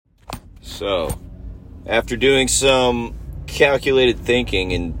So, after doing some calculated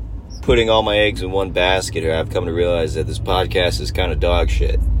thinking and putting all my eggs in one basket here, I've come to realize that this podcast is kind of dog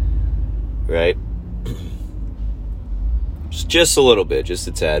shit. Right? Just a little bit, just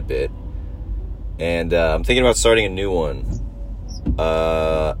a tad bit. And I'm thinking about starting a new one.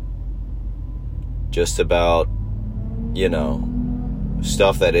 Just about,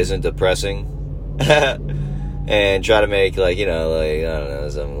 stuff that isn't depressing. And try to make, I don't know,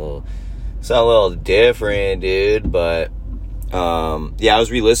 something a little different, dude. But, I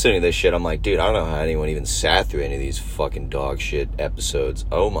was re-listening to this shit. I'm like, dude, I don't know how anyone even sat through any of these fucking dog shit episodes.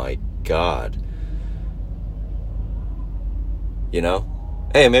 Oh my God.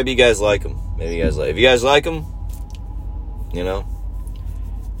 Hey, maybe you guys like them. If you guys like them,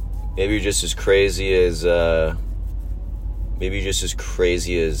 maybe you're just as crazy as,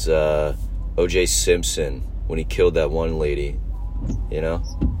 O.J. Simpson when he killed that one lady,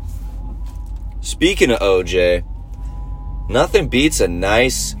 Speaking of O.J., nothing beats a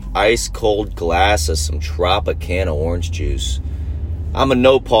nice ice-cold glass of some Tropicana orange juice. I'm a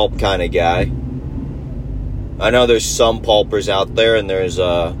no-pulp kind of guy. I know there's some pulpers out there, and there's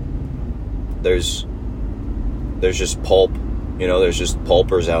just pulp, there's just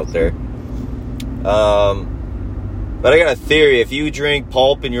pulpers out there. But I got a theory: if you drink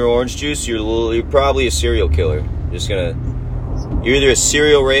pulp in your orange juice, you're probably a serial killer. You're either a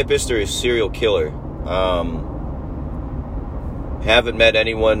serial rapist or a serial killer. Haven't met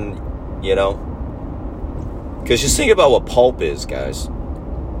anyone, because just think about what pulp is, guys.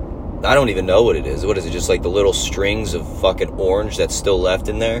 I don't even know what it is. What is it? Just like the little strings of fucking orange that's still left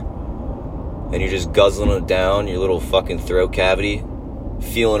in there? And you're just guzzling it down, your little fucking throat cavity,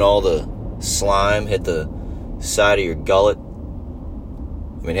 feeling all the slime hit the side of your gullet. I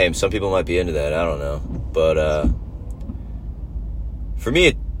mean, hey, some people might be into that. I don't know. But, for me,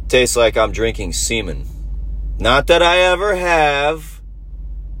 it tastes like I'm drinking semen. Not that I ever have,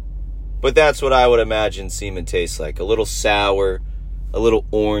 but that's what I would imagine semen tastes like. A little sour, a little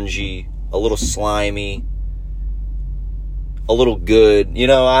orangey, a little slimy, a little good.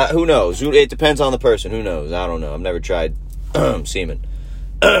 Who knows? It depends on the person. Who knows? I don't know. I've never tried semen.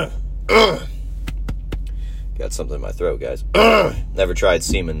 Got something in my throat, guys. Never tried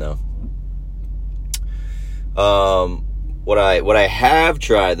semen, though. What I have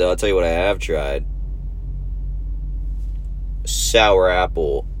tried, though, I'll tell you what I have tried. Sour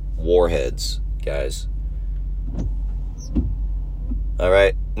apple warheads, guys.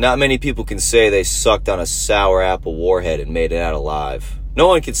 Alright? Not many people can say they sucked on a sour apple warhead and made it out alive. No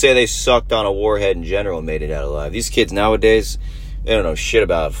one can say they sucked on a warhead in general and made it out alive. These kids nowadays, they don't know shit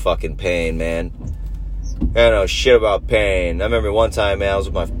about fucking pain, man. They don't know shit about pain. I remember one time, man, I was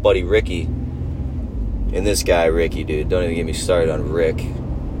with my buddy Ricky. And this guy, Ricky, dude, don't even get me started on Rick.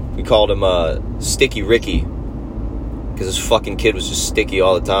 We called him Sticky Ricky. Because this fucking kid was just sticky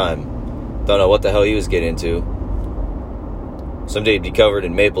all the time. Don't know what the hell he was getting into. Some days he'd be covered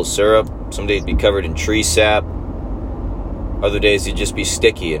in maple syrup. Some days he'd be covered in tree sap. Other days he'd just be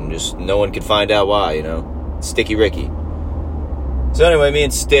sticky and just no one could find out why, Sticky Ricky. So anyway, me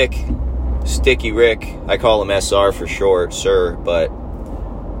and Sticky Rick, I call him SR for short, sir, but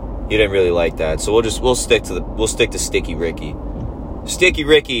he didn't really like that. So we'll stick to Sticky Ricky. Sticky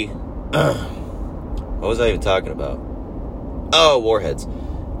Ricky. What was I even talking about? Oh, warheads.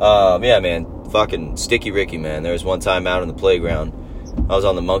 Yeah, man. Fucking Sticky Ricky, man. There was one time out on the playground. I was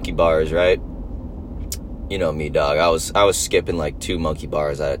on the monkey bars, right? You know me, dog. I was skipping like 2 monkey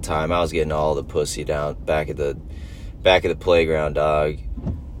bars at a time. I was getting all the pussy down back at the playground, dog.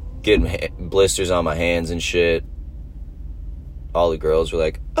 Getting blisters on my hands and shit. All the girls were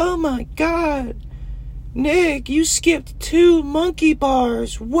like, "Oh my God, Nick, you skipped 2 monkey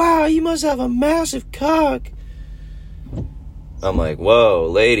bars. Wow, you must have a massive cock." I'm like, whoa,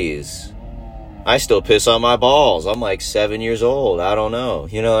 ladies. I still piss on my balls. I'm like 7 years old. I don't know.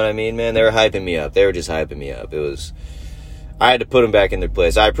 You know what I mean, man? They were hyping me up. They were just hyping me up. I had to put them back in their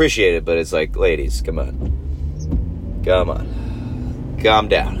place. I appreciate it, but it's like, ladies, come on. Calm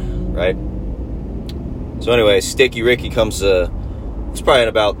down, right? So anyway, Sticky Ricky comes it's probably in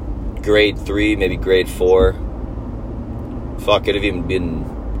about grade 3, maybe grade 4. Fuck, it have even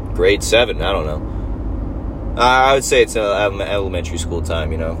been grade 7. I don't know. I would say it's elementary school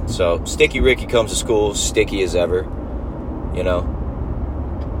time, So, Sticky Ricky comes to school, sticky as ever,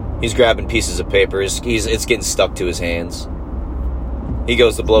 He's grabbing pieces of paper. It's getting stuck to his hands. He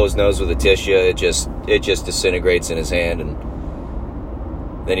goes to blow his nose with a tissue. It just disintegrates in his hand, and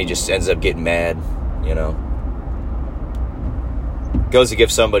then he just ends up getting mad, Goes to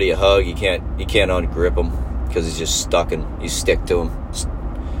give somebody a hug. He can't ungrip him because he's just stuck and you stick to him.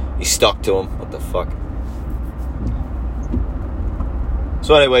 He stuck to him. What the fuck?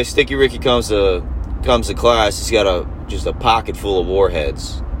 So anyway, Sticky Ricky comes to class. He's got just a pocket full of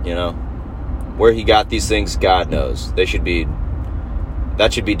warheads, you know. Where he got these things, God knows. That should be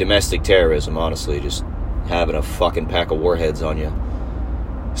domestic terrorism, honestly, just having a fucking pack of warheads on you.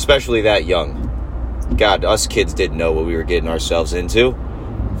 Especially that young. God, us kids didn't know what we were getting ourselves into.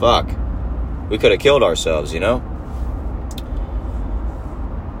 Fuck. We could have killed ourselves, you know?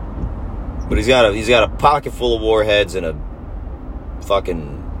 But he's got a pocket full of warheads and a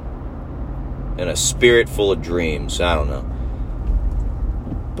spirit full of dreams. I don't know.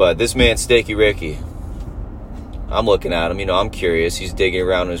 But this man, Sticky Ricky, I'm looking at him, you know, I'm curious. He's digging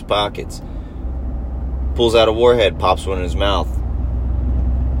around in his pockets. Pulls out a warhead, pops one in his mouth.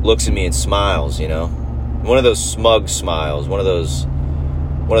 Looks at me and smiles, you know. One of those smug smiles. One of those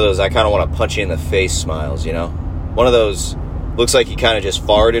I kind of want to punch you in the face smiles, you know. One of those looks like he kind of just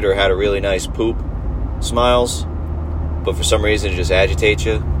farted or had a really nice poop smiles. But for some reason it just agitates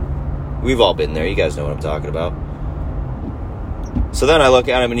you. We've all been there. You guys know what I'm talking about. So then I look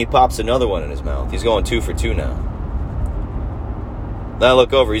at him and he pops another one in his mouth. He's going 2 for 2 now. Then I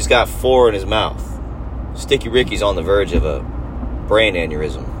look over. He's got 4 in his mouth. Sticky Ricky's on the verge of a brain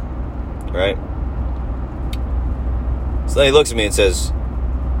aneurysm. Right? So then he looks at me and says,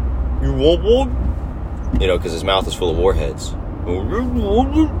 "You want one?" You know, because his mouth is full of warheads.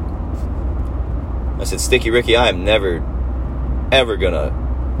 I said, "Sticky Ricky, I am never, ever gonna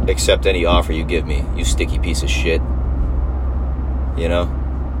accept any offer you give me, you sticky piece of shit." You know?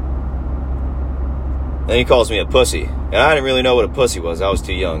 Then he calls me a pussy. And I didn't really know what a pussy was. I was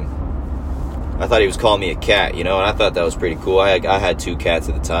too young. I thought he was calling me a cat, you know? And I thought that was pretty cool. I had 2 cats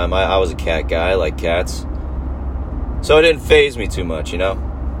at the time. I was a cat guy. I like cats. So it didn't faze me too much, you know?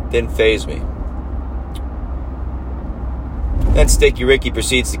 Didn't faze me. Then Sticky Ricky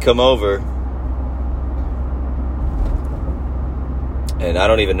proceeds to come over. And I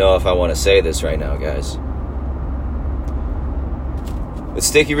don't even know if I want to say this right now, guys. But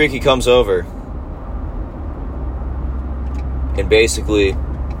Sticky Ricky comes over and basically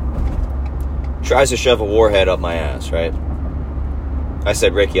tries to shove a warhead up my ass, right? I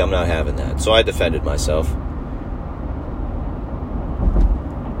said, "Ricky, I'm not having that." So I defended myself.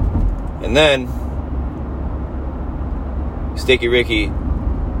 And then Sticky Ricky,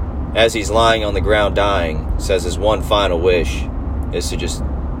 as he's lying on the ground dying, says his one final wish is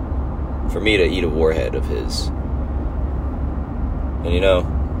for me to eat a warhead of his. And you know,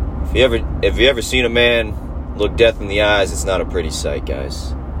 if you ever seen a man look death in the eyes, it's not a pretty sight,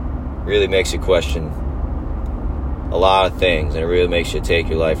 guys. It really makes you question a lot of things, and it really makes you take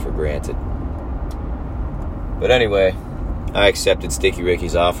your life for granted. But anyway, I accepted Sticky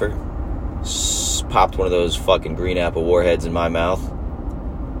Ricky's offer. Popped one of those fucking green apple warheads in my mouth.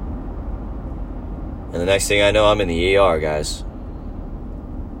 And the next thing I know, I'm in the ER, guys.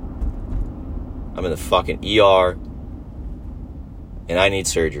 I'm in the fucking ER. And I need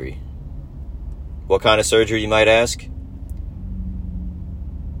surgery. What kind of surgery, you might ask?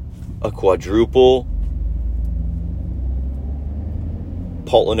 A quadruple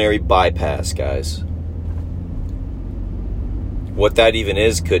pulmonary bypass, guys. What that even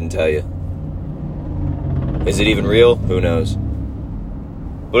is, couldn't tell you. Is it even real? Who knows?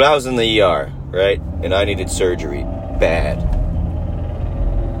 But I was in the ER, right? And I needed surgery. Bad.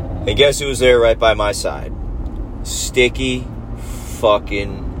 And guess who was there right by my side? Sticky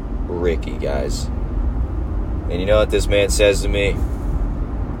fucking Ricky, guys. And you know what this man says to me?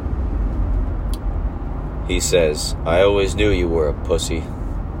 He says, "I always knew you were a pussy."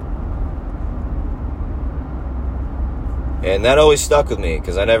 And that always stuck with me,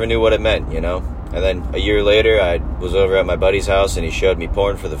 because I never knew what it meant, you know? And then a year later, I was over at my buddy's house, and he showed me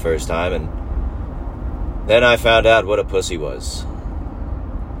porn for the first time, and then I found out what a pussy was.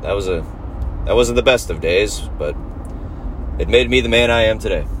 That wasn't the best of days, but it made me the man I am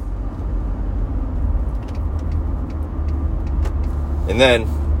today. And then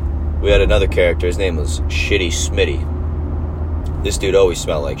we had another character. His name was Shitty Smitty. This dude always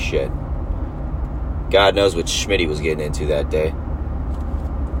smelled like shit. God knows what Schmitty was getting into that day.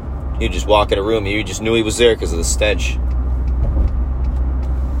 He'd just walk in a room, you just knew he was there because of the stench.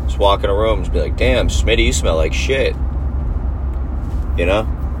 Just walk in a room and just be like, "Damn, Schmitty, you smell like shit." You know?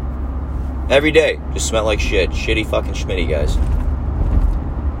 Every day, just smell like shit. Shitty fucking Schmitty, guys.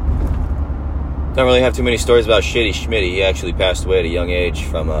 Don't really have too many stories about Shitty Schmitty. He actually passed away at a young age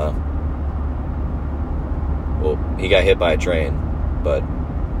from, he got hit by a train. But,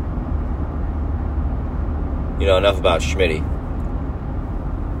 you know, enough about Schmitty.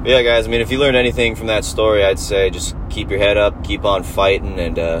 Yeah, guys, I mean, if you learned anything from that story, I'd say just keep your head up, keep on fighting,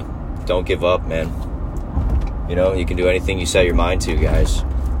 and don't give up, man. You know, you can do anything you set your mind to, guys.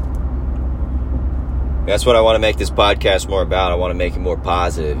 That's what I want to make this podcast more about. I want to make it more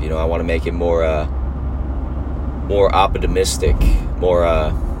positive. You know, I want to make it more optimistic, more,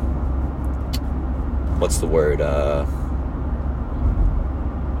 what's the word?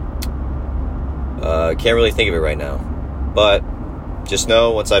 Can't really think of it right now. But just know,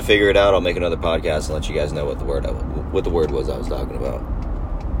 once I figure it out, I'll make another podcast and let you guys know what the word was I was talking about.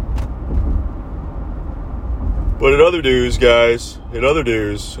 But in other news, guys,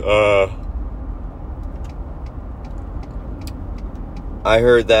 I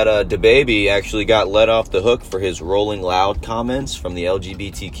heard that DaBaby actually got let off the hook for his Rolling Loud comments from the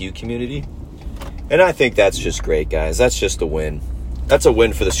LGBTQ community. And I think that's just great, guys. That's just a win. That's a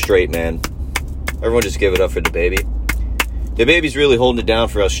win for the straight man. Everyone just give it up for DaBaby. DaBaby's really holding it down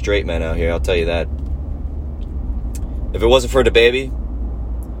for us straight men out here, I'll tell you that. If it wasn't for DaBaby,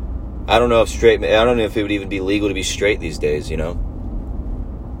 I don't know if it would even be legal to be straight these days, you know?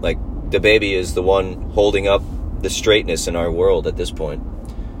 Like, DaBaby is the one holding up the straightness in our world at this point.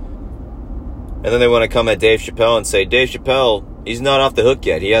 And then they want to come at Dave Chappelle and say, Dave Chappelle, he's not off the hook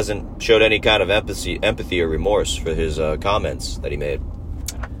yet. He hasn't showed any kind of empathy or remorse for his comments that he made.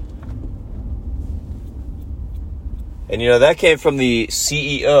 And, you know, that came from the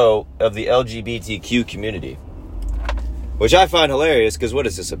CEO of the LGBTQ community, which I find hilarious because what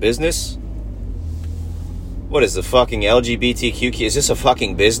is this, a business? What is the fucking LGBTQ? Is this a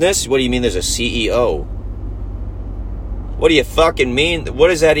fucking business? What do you mean there's a CEO? What do you fucking mean?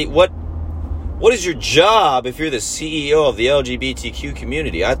 What is that? What is your job if you're the CEO of the LGBTQ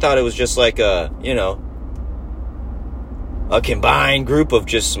community? I thought it was just like a combined group of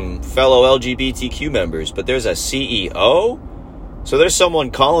just some fellow LGBTQ members. But there's a CEO? So there's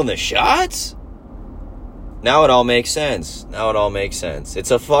someone calling the shots? Now it all makes sense.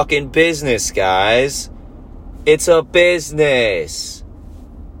 It's a fucking business, guys. It's a business.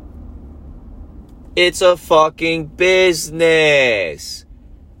 It's a fucking business.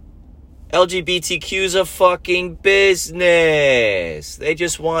 LGBTQ's a fucking business. They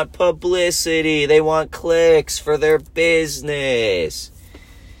just want publicity. They want clicks for their business.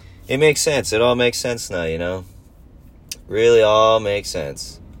 It makes sense. It all makes sense now, you know? Really all makes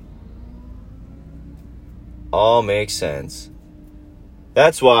sense. All makes sense.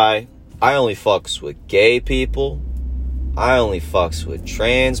 That's why I only fucks with gay people. I only fucks with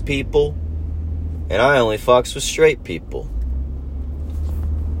trans people. And I only fucks with straight people.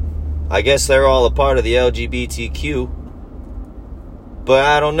 I guess they're all a part of the LGBTQ. But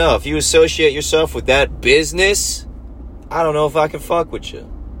I don't know. If you associate yourself with that business, I don't know if I can fuck with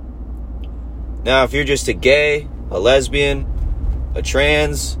you. Now, if you're just a gay, a lesbian, a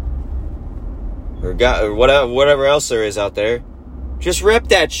trans, or guy, or whatever else there is out there, just rep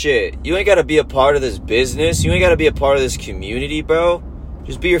that shit. You ain't got to be a part of this business. You ain't got to be a part of this community, bro.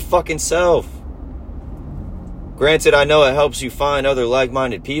 Just be your fucking self. Granted, I know it helps you find other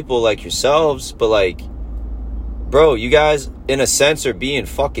like-minded people like yourselves, but like, bro, you guys, in a sense, are being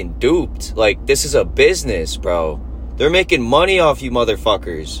fucking duped. Like, this is a business, bro. They're making money off you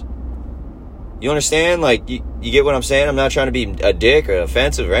motherfuckers. You understand? Like, you get what I'm saying? I'm not trying to be a dick or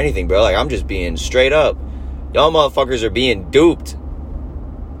offensive or anything, bro. Like, I'm just being straight up. Y'all motherfuckers are being duped.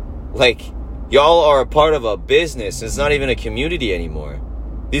 Like, y'all are a part of a business. It's not even a community anymore.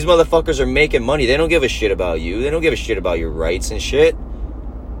 These motherfuckers are making money. They don't give a shit about you. They don't give a shit about your rights and shit.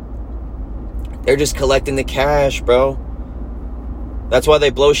 They're just collecting the cash, bro. That's why they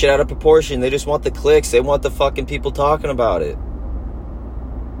blow shit out of proportion. They just want the clicks. They want the fucking people talking about it.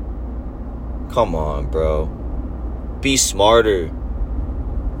 Come on, bro. Be smarter.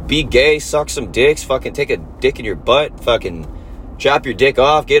 Be gay. Suck some dicks. Fucking take a dick in your butt. Fucking chop your dick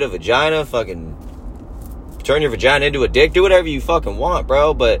off. Get a vagina. Fucking turn your vagina into a dick. Do whatever you fucking want,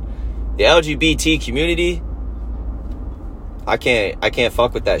 bro. But the LGBT community, I can't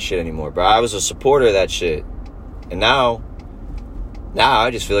fuck with that shit anymore, bro. I was a supporter of that shit. And now I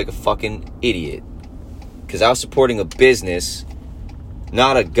just feel like a fucking idiot. Because I was supporting a business,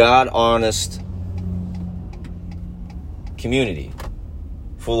 not a God-honest community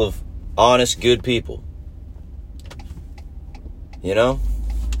full of honest, good people. You know?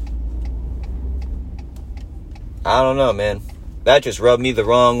 I don't know, man. That just rubbed me the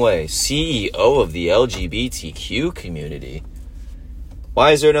wrong way. CEO of the LGBTQ community?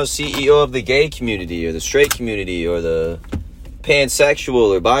 Why is there no CEO of the gay community or the straight community or the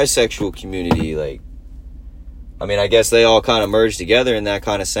pansexual or bisexual community? Like, I mean, I guess they all kind of merge together in that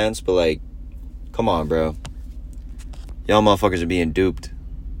kind of sense, but like, come on, bro. Y'all motherfuckers are being duped.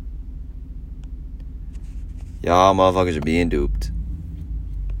 Y'all motherfuckers are being duped.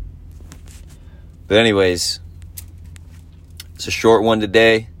 But anyways, it's a short one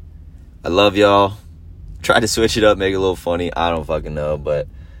today. I love y'all. Tried to switch it up, make it a little funny. I don't fucking know, but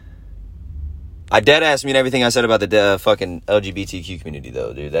I deadass mean everything I said about the fucking LGBTQ community,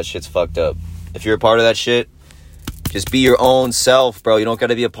 though, dude. That shit's fucked up. If you're a part of that shit, just be your own self, bro. You don't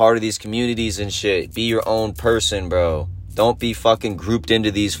gotta be a part of these communities and shit. Be your own person, bro. Don't be fucking grouped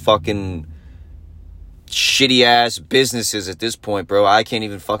into these fucking shitty ass businesses at this point, bro. I can't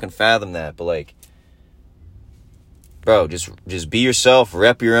even fucking fathom that. But like, bro, just be yourself,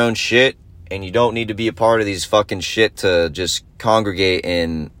 rep your own shit, and you don't need to be a part of these fucking shit to just congregate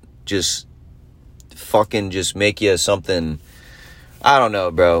and just fucking just make you something. I don't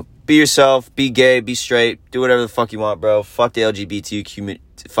know, bro. Be yourself, be gay, be straight, do whatever the fuck you want, bro. Fuck the LGBT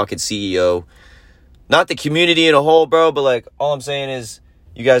fucking CEO. Not the community in a whole, bro, but like, all I'm saying is,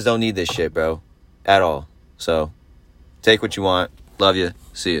 you guys don't need this shit, bro. At all. So, take what you want. Love you.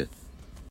 See you.